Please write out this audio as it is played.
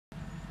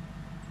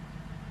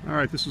All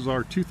right, this is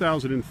our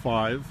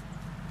 2005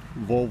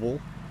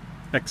 Volvo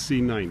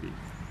XC90.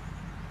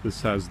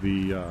 This has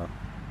the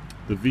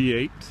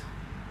V8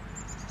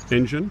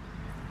 engine,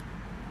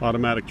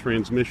 automatic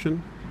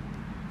transmission.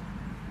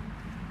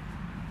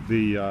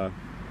 The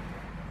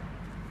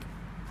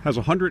has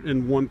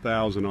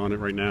 101,000 on it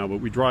right now,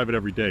 but we drive it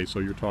every day, so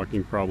you're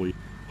talking probably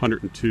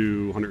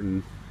 102,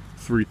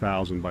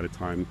 103,000 by the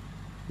time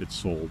it's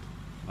sold.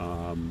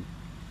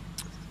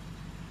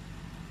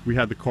 We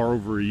had the car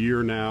over a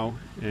year now,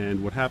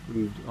 and what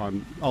happened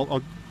on,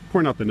 I'll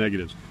point out the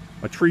negatives.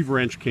 A tree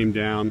branch came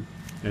down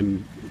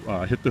and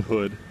hit the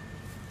hood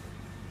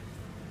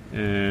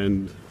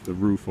and the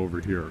roof over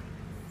here.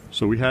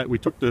 So we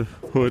took the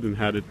hood and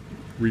had it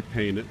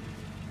repainted,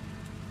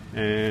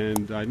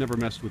 and I never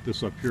messed with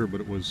this up here,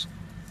 but it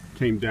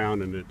came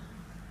down and it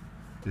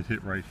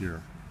hit right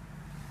here.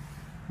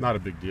 Not a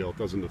big deal, it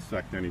doesn't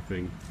affect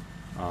anything.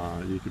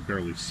 You could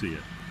barely see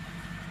it.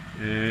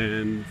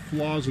 And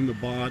flaws in the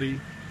body,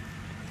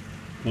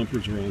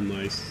 bumpers are all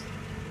nice.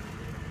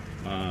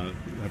 I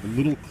have a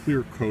little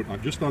clear coat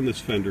just on this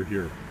fender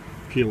here,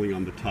 peeling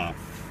on the top,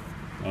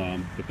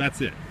 but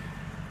that's it.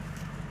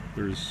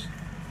 There's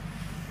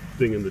a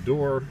thing in the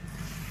door.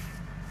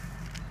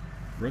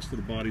 The rest of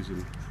the body's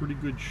in pretty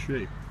good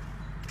shape.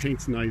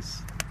 Paint's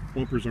nice,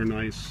 bumpers are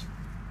nice.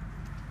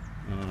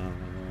 I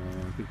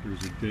think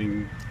there's a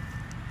ding,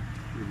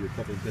 maybe a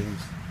couple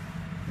dings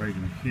right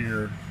in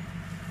here.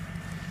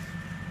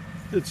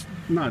 It's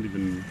not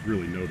even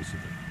really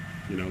noticeable,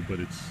 you know, but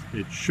it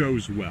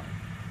shows well,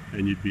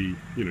 and it's a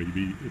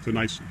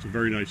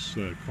very nice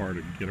car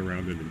to get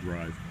around in and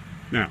drive.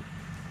 Now,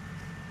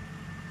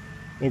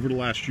 over the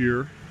last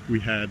year, we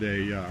had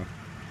a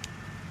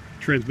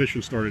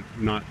transmission started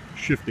not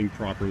shifting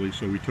properly,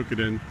 so we took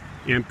it in.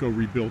 AMCO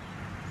rebuilt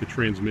the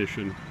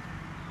transmission,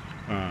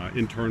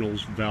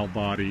 internals, valve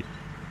body,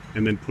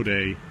 and then put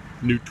a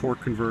new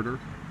torque converter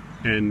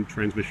and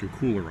transmission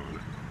cooler on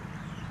it.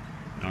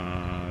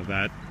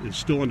 That is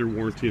still under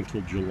warranty until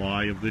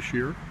July of this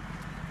year.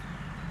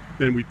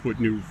 Then we put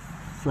new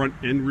front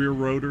and rear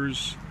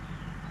rotors.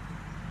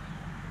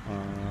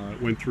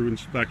 Went through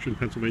inspection,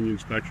 Pennsylvania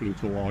inspection,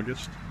 until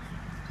August.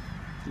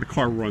 The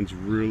car runs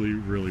really,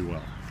 really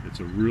well. It's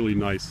a really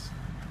nice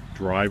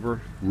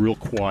driver, real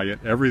quiet.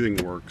 Everything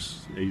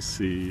works,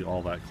 AC,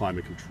 all that,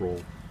 climate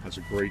control. Has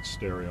a great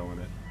stereo in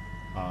it.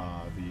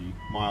 The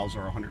miles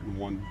are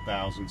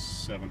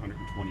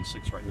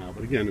 101,726 right now,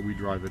 but again, we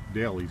drive it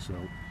daily, so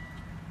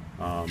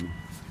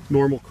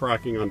normal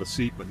cracking on the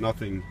seat, but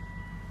nothing,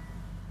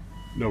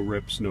 no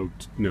rips,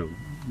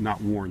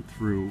 not worn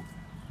through.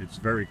 It's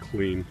very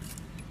clean.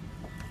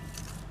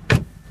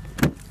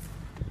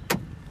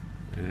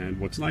 And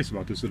what's nice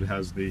about this is it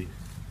has the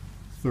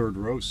third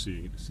row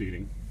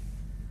seating,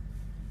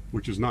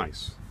 which is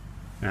nice.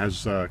 It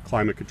has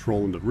climate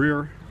control in the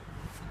rear.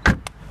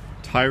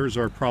 Tires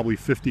are probably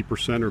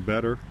 50% or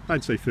better.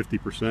 I'd say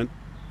 50%.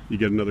 You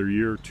get another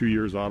year, 2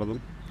 years out of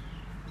them.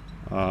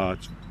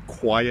 It's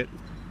quiet,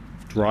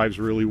 drives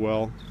really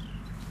well.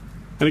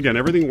 And again,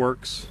 everything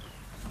works.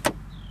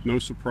 No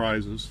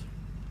surprises.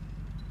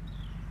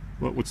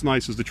 But what's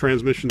nice is the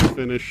transmission's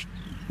finished,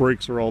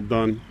 brakes are all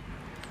done.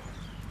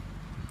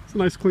 It's a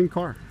nice clean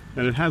car.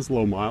 And it has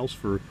low miles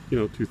for,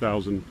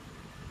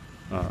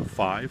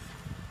 2005.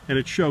 And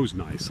it shows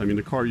nice. I mean,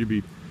 the car, you'd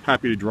be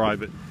happy to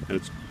drive it, and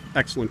it's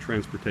excellent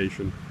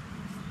transportation.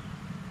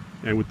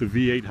 And with the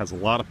V8, has a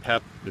lot of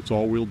pep. It's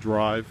all-wheel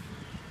drive.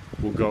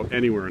 Will go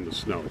anywhere in the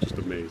snow. Just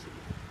amazing.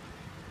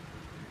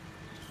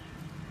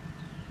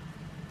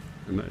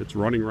 And it's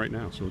running right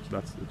now, so it's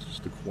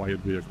just a quiet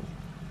vehicle.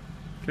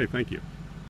 Okay, thank you.